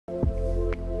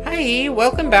Hey,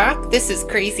 welcome back. This is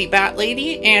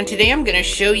KrazyBatLady, and today I'm going to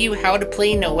show you how to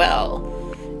play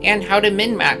Noelle and how to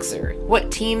min-max her,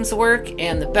 what teams work,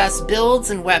 and the best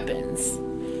builds and weapons.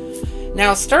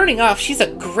 Now, starting off, she's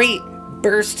a great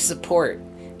burst support.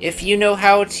 If you know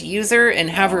how to use her and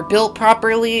have her built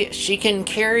properly, she can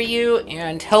carry you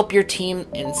and help your team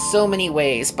in so many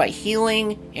ways by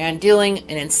healing and dealing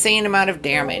an insane amount of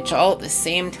damage all at the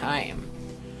same time.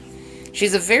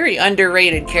 She's a very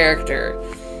underrated character,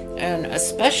 and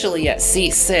especially at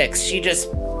C6, she just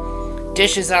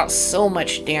dishes out so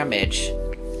much damage.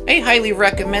 I highly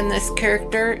recommend this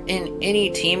character in any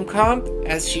team comp,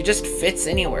 as she just fits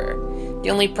anywhere.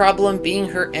 The only problem being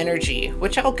her energy,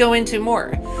 which I'll go into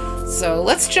more. So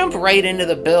let's jump right into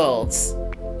the builds.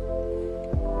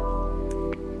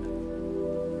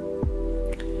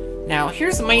 Now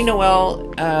here's my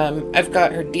Noelle. I've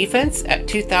got her defense at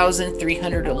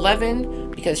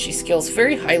 2,311 because she scales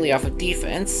very highly off of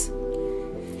defense.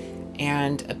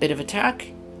 And a bit of attack.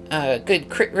 Good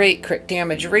crit rate, crit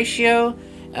damage ratio.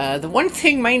 The one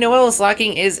thing my Noelle is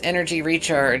lacking is energy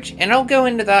recharge, and I'll go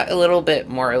into that a little bit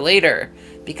more later,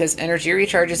 because energy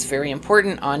recharge is very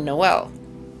important on Noelle.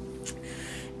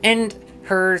 And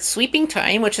her sweeping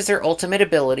time, which is her ultimate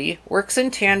ability, works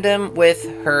in tandem with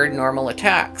her normal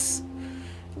attacks,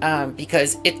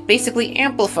 because it basically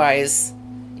amplifies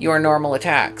your normal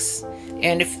attacks.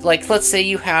 And if, like, let's say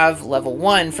you have level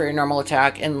 1 for your normal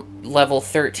attack and level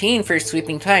 13 for your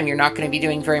sweeping time, you're not going to be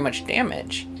doing very much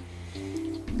damage.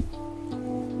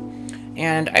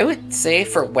 And I would say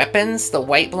for weapons, the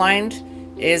White Blind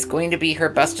is going to be her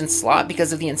best in slot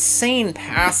because of the insane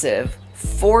passive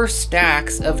 4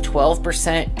 stacks of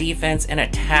 12% defense and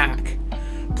attack,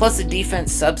 plus a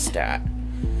defense substat.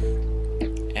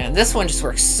 And this one just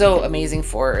works so amazing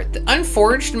for her. The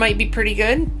Unforged might be pretty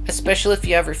good, especially if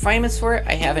you have refinements for it.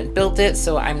 I haven't built it,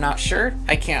 so I'm not sure.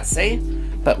 I can't say.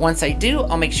 But once I do,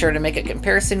 I'll make sure to make a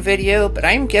comparison video, but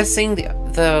I'm guessing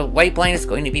the White Blind is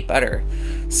going to be better.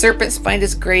 Serpent Spine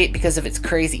is great because of its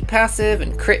crazy passive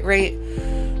and crit rate.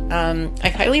 I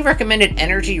highly recommend an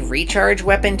energy recharge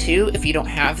weapon too if you don't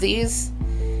have these,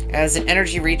 as an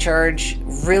energy recharge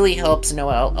really helps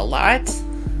Noelle a lot.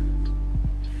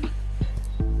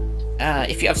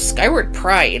 If you have Skyward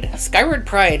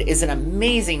Pride is an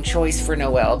amazing choice for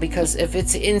Noelle because of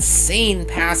its insane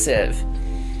passive.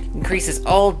 Increases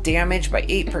all damage by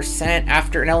 8%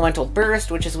 after an elemental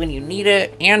burst, which is when you need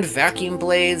it, and vacuum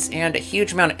blades, and a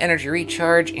huge amount of energy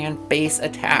recharge and base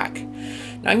attack.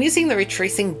 Now I'm using the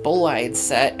Retracing Bolide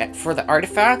set for the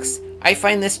artifacts. I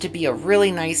find this to be a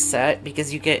really nice set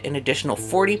because you get an additional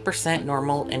 40%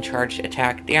 normal and charged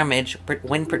attack damage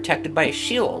when protected by a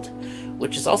shield,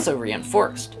 which is also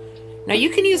reinforced. Now you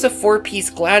can use a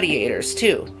 4-piece Gladiators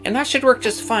too, and that should work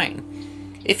just fine.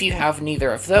 If you have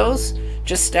neither of those,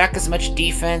 just stack as much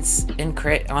defense and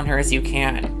crit on her as you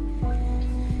can.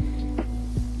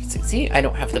 As you can see, I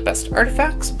don't have the best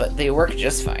artifacts, but they work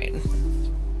just fine.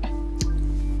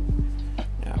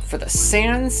 Now for the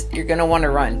Sands, you're going to want to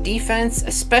run defense,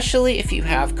 especially if you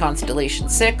have Constellation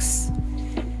 6.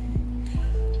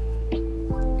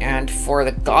 And for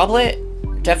the Goblet,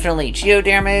 definitely geo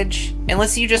damage.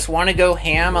 Unless you just want to go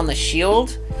ham on the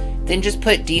shield, then just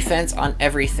put defense on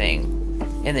everything.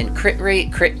 And then crit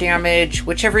rate, crit damage,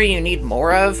 whichever you need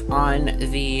more of on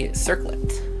the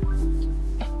circlet.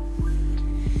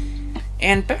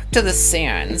 And back to the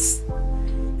Sands.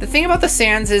 The thing about the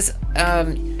Sands is,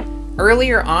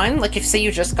 earlier on, like if say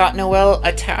you just got Noelle,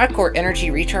 attack or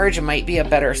energy recharge might be a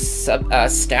better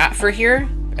stat for here,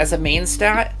 as a main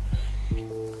stat.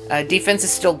 Defense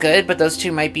is still good, but those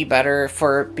two might be better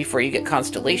for before you get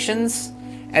Constellations,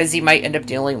 as you might end up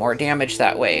dealing more damage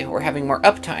that way, or having more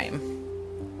uptime.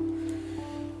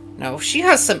 Now, she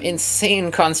has some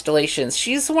insane constellations.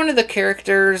 She's one of the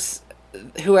characters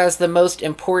who has the most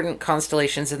important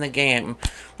constellations in the game.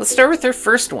 Let's start with her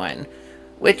first one,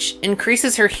 which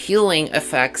increases her healing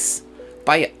effects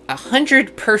by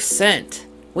 100%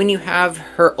 when you have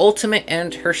her ultimate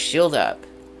and her shield up.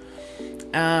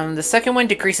 The second one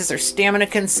decreases her stamina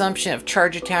consumption of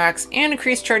charge attacks and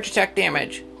increased charge attack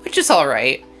damage, which is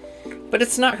alright, but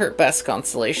it's not her best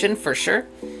constellation for sure.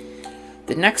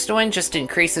 The next one just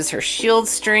increases her shield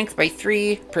strength by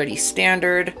 3, pretty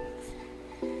standard.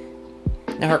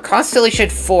 Now her Constellation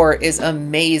 4 is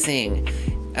amazing.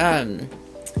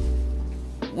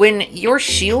 When your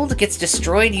shield gets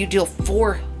destroyed, you deal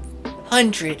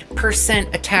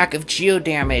 400% attack of geo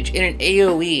damage in an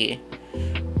AoE,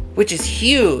 which is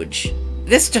huge.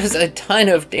 This does a ton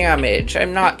of damage,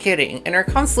 I'm not kidding. And our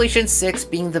Constellation 6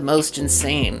 being the most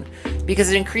insane, because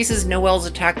it increases Noelle's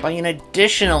attack by an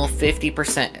additional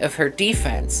 50% of her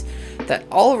defense that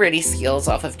already scales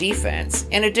off of defense.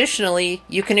 And additionally,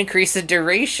 you can increase the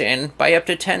duration by up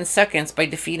to 10 seconds by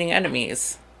defeating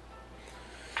enemies.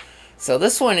 So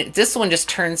this one just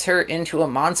turns her into a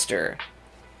monster.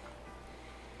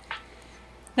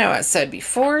 Now, as said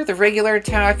before, the regular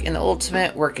attack and the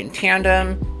ultimate work in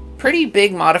tandem. Pretty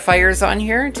big modifiers on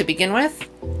here to begin with.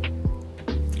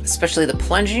 Especially the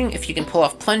plunging. If you can pull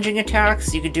off plunging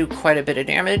attacks, you could do quite a bit of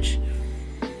damage.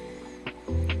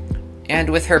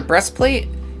 And with her breastplate,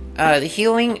 the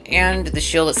healing and the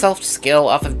shield itself scale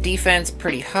off of defense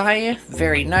pretty high.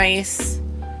 Very nice.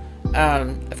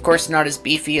 Of course, not as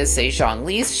beefy as, say,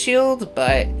 Zhongli's shield,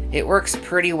 but it works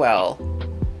pretty well.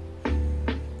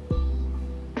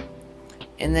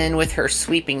 And then with her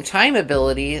sweeping time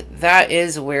ability, that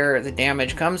is where the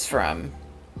damage comes from.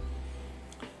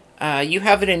 You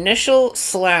have an initial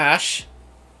slash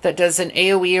that does an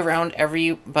AoE around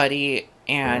everybody,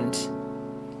 and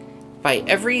by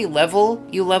every level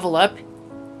you level up,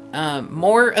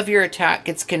 more of your attack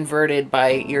gets converted by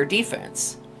your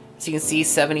defense. So you can see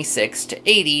 76 to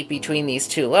 80 between these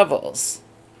two levels.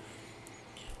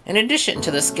 In addition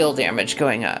to the skill damage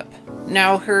going up.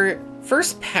 Now her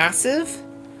first passive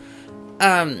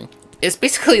is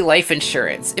basically life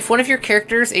insurance. If one of your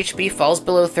characters' HP falls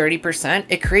below 30%,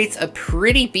 it creates a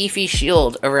pretty beefy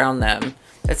shield around them.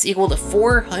 That's equal to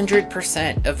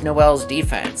 400% of Noelle's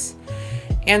defense.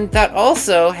 And that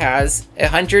also has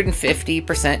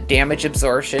 150% damage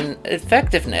absorption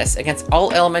effectiveness against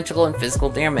all elemental and physical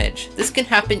damage. This can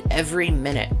happen every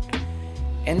minute.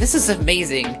 And this is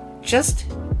amazing. Just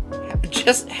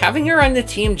having her on the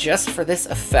team just for this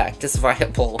effect is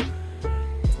viable.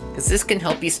 Because this can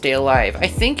help you stay alive. I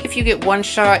think if you get one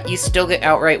shot, you still get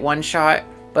outright one shot,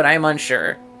 but I'm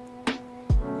unsure.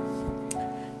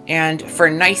 And for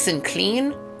nice and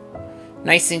clean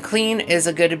is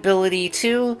a good ability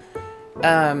too.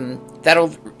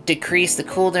 That'll decrease the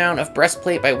cooldown of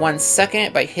breastplate by 1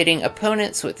 second by hitting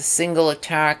opponents with a single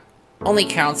attack. Only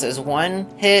counts as one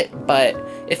hit, but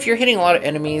if you're hitting a lot of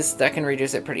enemies, that can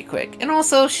reduce it pretty quick. And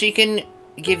also, she can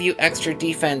give you extra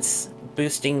defense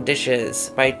boosting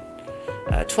dishes by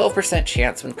 12%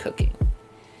 chance when cooking.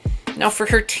 Now for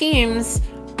her teams,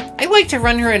 I like to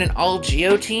run her in an all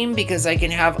Geo team because I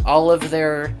can have all of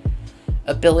their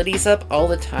abilities up all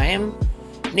the time.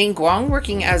 Ningguang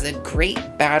working as a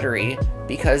great battery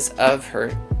because of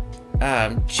her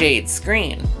Jade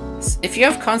screen. If you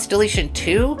have Constellation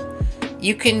 2,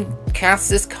 you can cast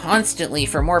this constantly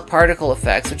for more particle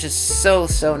effects, which is so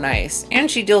nice.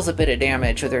 And she deals a bit of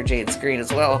damage with her Jade screen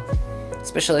as well,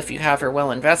 especially if you have her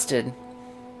well invested.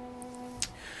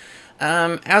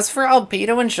 As for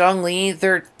Albedo and Zhongli,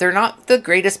 they're not the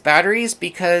greatest batteries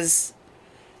because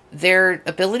their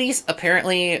abilities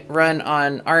apparently run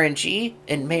on RNG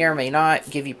and may or may not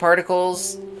give you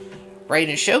particles.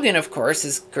 Raiden Shogun, of course,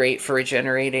 is great for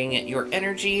regenerating your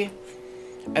energy.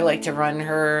 I like to run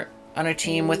her on a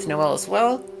team with Noelle as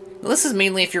well. This is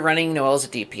mainly if you're running Noelle as a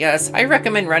DPS. I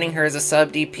recommend running her as a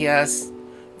sub DPS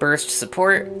burst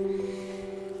support.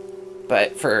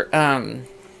 But for,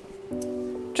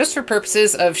 just for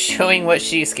purposes of showing what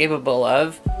she's capable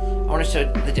of, I want to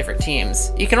show the different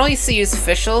teams. You can also use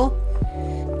Fischl,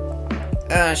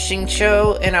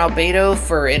 Xingqiu, and Albedo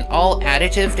for an all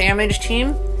additive damage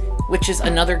team, which is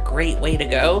another great way to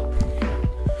go.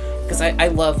 Because I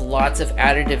love lots of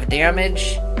additive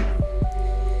damage.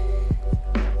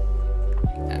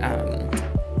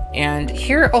 And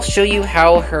here I'll show you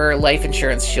how her life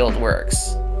insurance shield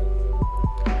works.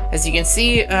 As you can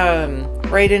see,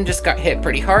 Raiden just got hit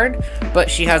pretty hard, but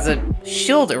she has a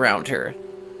shield around her.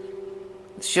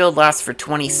 The shield lasts for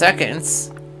 20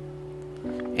 seconds,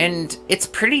 and it's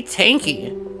pretty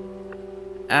tanky.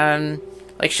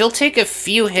 Like, she'll take a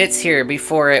few hits here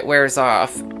before it wears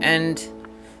off, and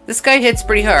this guy hits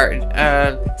pretty hard.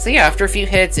 So yeah, after a few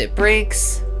hits, it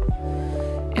breaks,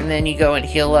 and then you go and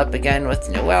heal up again with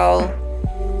Noelle.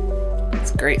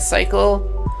 It's a great cycle.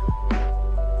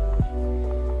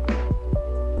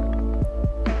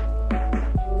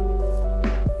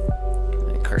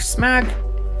 Her smack,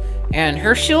 and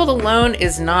her shield alone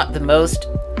is not the most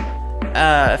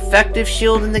effective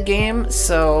shield in the game,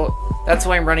 so that's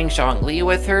why I'm running Zhongli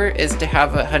with her, is to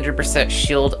have 100%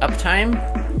 shield uptime,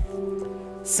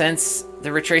 since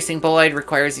the retracing bolide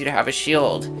requires you to have a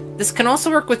shield. This can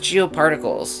also work with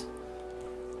geoparticles,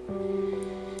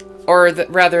 or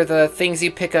rather the things you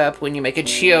pick up when you make a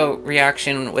geo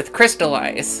reaction with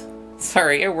crystallize.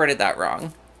 Sorry, I worded that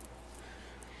wrong.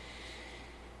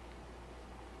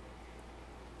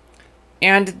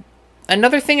 And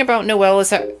Another thing about Noelle is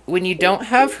that when you don't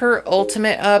have her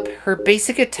ultimate up, her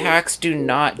basic attacks do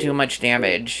not do much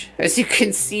damage. As you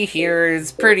can see here,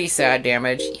 it's pretty sad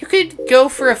damage. You could go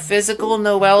for a physical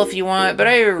Noelle if you want, but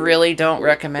I really don't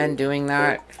recommend doing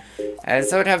that, as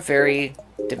that would have very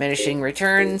diminishing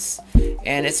returns,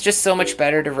 and it's just so much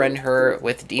better to run her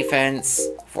with defense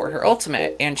for her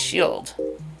ultimate and shield.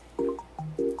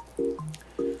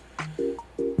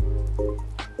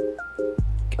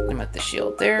 Him at the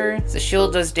shield there. The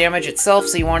shield does damage itself,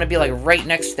 so you want to be like right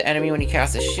next to the enemy when you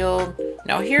cast a shield.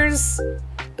 Now here's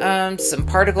some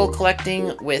particle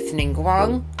collecting with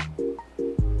Ningguang.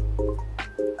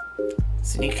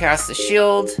 So when you cast the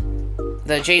shield,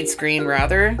 the jade screen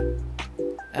rather,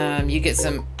 you get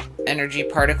some energy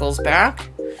particles back.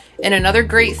 And another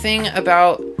great thing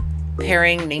about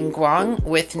pairing Ningguang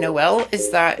with Noelle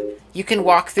is that you can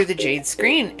walk through the jade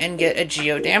screen and get a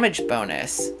geo damage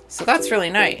bonus. So that's really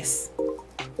nice.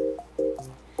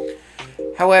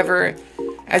 However,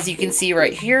 as you can see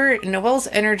right here, Noelle's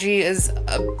energy is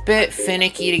a bit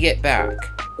finicky to get back.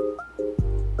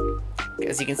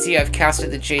 As you can see, I've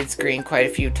casted the jade screen quite a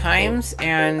few times,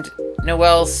 and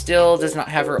Noelle still does not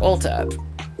have her ult up.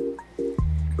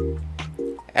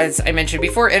 As I mentioned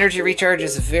before, energy recharge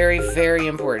is very, very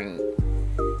important.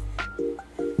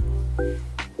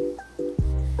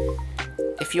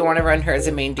 If you want to run her as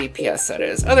a main DPS, that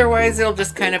is. Otherwise, it'll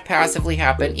just kind of passively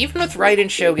happen. Even with Raiden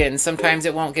Shogun, sometimes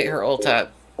it won't get her ult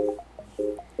up.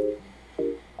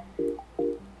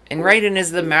 And Raiden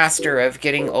is the master of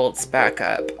getting ults back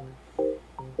up.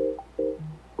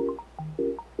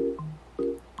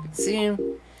 Let's see.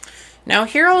 Now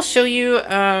here I'll show you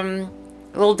a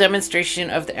little demonstration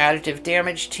of the additive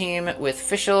damage team with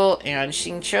Fischl and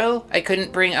Xingqiu. I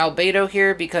couldn't bring Albedo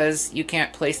here because you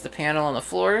can't place the panel on the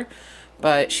floor,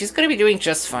 but she's going to be doing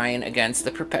just fine against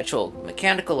the perpetual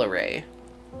mechanical array.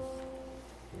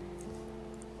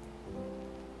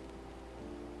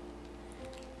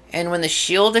 And when the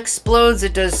shield explodes,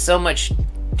 it does so much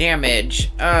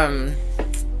damage.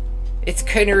 It's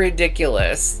kind of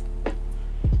ridiculous.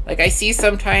 Like, I see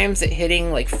sometimes it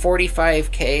hitting like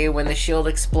 45k when the shield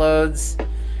explodes.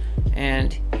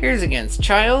 And here's against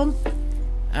Child.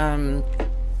 Gonna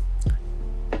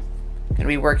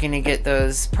be working to get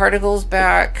those particles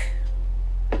back.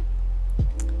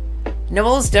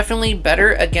 Noelle's definitely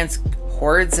better against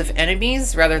hordes of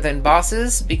enemies rather than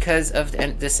bosses because of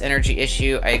this energy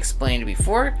issue I explained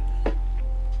before.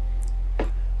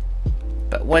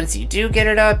 But once you do get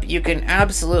it up, you can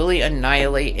absolutely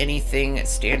annihilate anything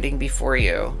standing before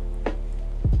you.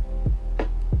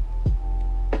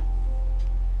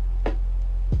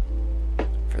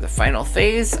 For the final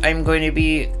phase, I'm going to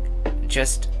be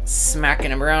just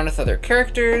smacking them around with other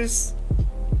characters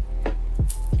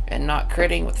and not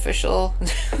critting with Fischl.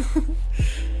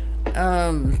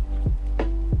 I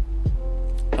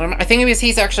think because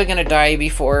he's actually going to die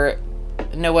before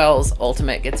Noelle's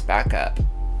ultimate gets back up.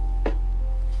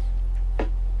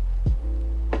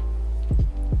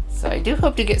 So I do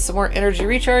hope to get some more energy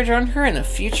recharge on her in the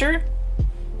future.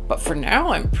 But for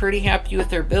now, I'm pretty happy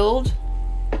with her build.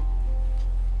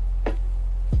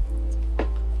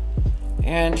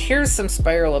 And here's some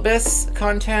Spiral Abyss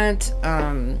content.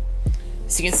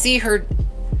 So you can see her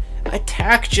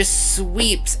attack just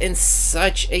sweeps in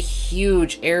such a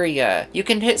huge area. You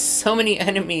can hit so many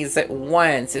enemies at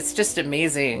once. It's just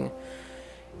amazing.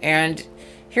 And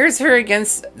here's her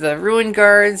against the Ruin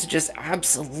Guards, just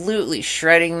absolutely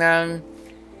shredding them.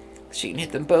 She can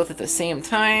hit them both at the same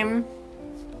time.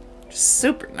 Just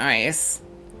super nice.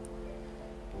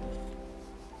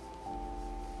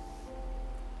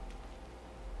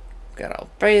 Got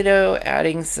Albedo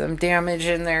adding some damage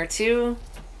in there too.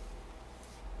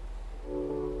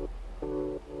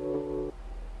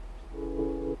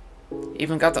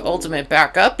 Even got the ultimate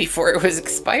back up before it was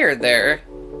expired there.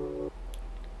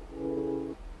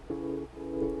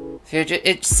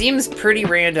 It seems pretty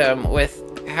random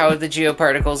with how the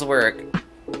geoparticles work.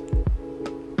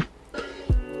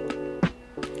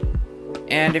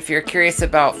 And if you're curious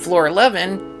about floor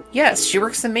 11, yes, she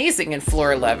works amazing in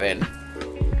floor 11.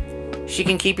 She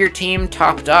can keep your team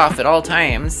topped off at all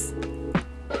times.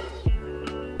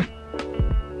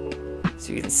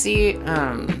 So you can see,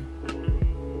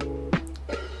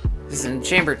 this is in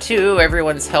Chamber 2,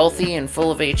 everyone's healthy and full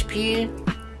of HP.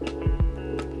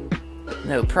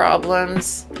 No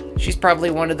problems. She's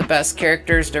probably one of the best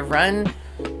characters to run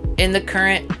in the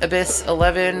current Abyss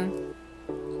 11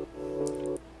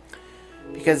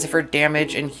 because of her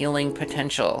damage and healing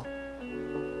potential.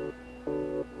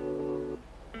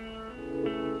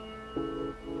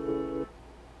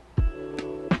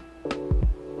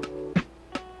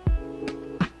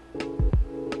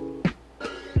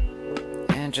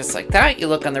 just like that, you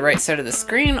look on the right side of the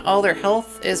screen, all their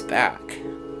health is back.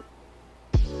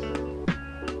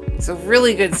 So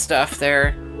really good stuff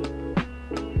there.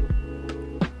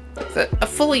 A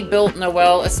fully built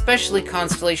Noelle, especially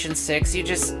Constellation 6, you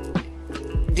just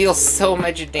deal so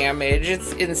much damage.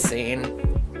 It's insane.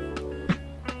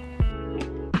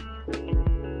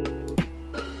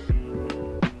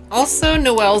 Also,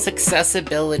 Noelle's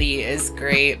accessibility is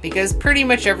great because pretty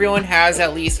much everyone has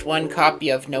at least one copy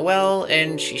of Noelle,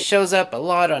 and she shows up a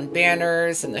lot on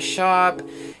banners in the shop. And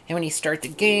when you start the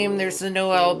game, there's the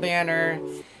Noelle banner.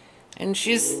 And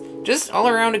she's just all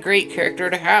around a great character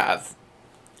to have.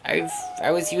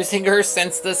 I was using her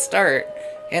since the start.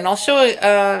 And I'll show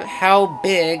how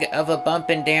big of a bump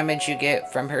in damage you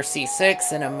get from her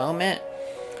C6 in a moment.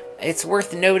 It's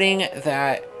worth noting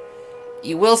that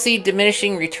you will see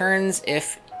diminishing returns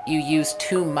if you use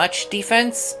too much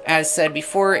defense. As said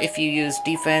before, if you use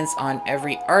defense on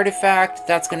every artifact,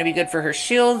 that's going to be good for her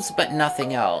shields, but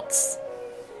nothing else.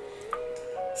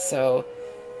 So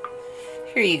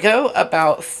here you go,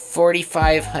 about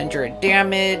 4,500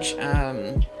 damage.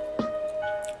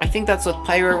 I think that's with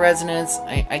Pyro Resonance.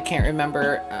 I can't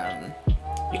remember.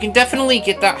 You can definitely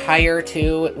get that higher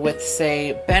too with,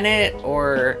 say, Bennett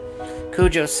or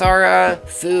Kojo Sara,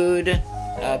 food,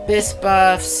 bis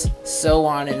buffs, so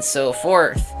on and so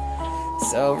forth.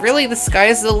 So really the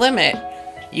sky's the limit.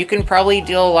 You can probably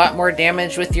deal a lot more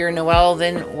damage with your Noelle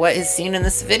than what is seen in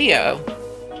this video.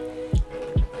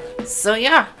 So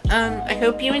yeah, I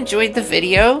hope you enjoyed the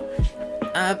video.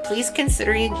 Please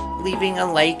consider leaving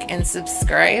a like and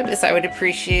subscribe, as I would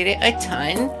appreciate it a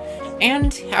ton.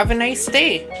 And have a nice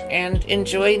day, and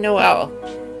enjoy Noelle.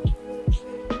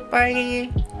 Bye!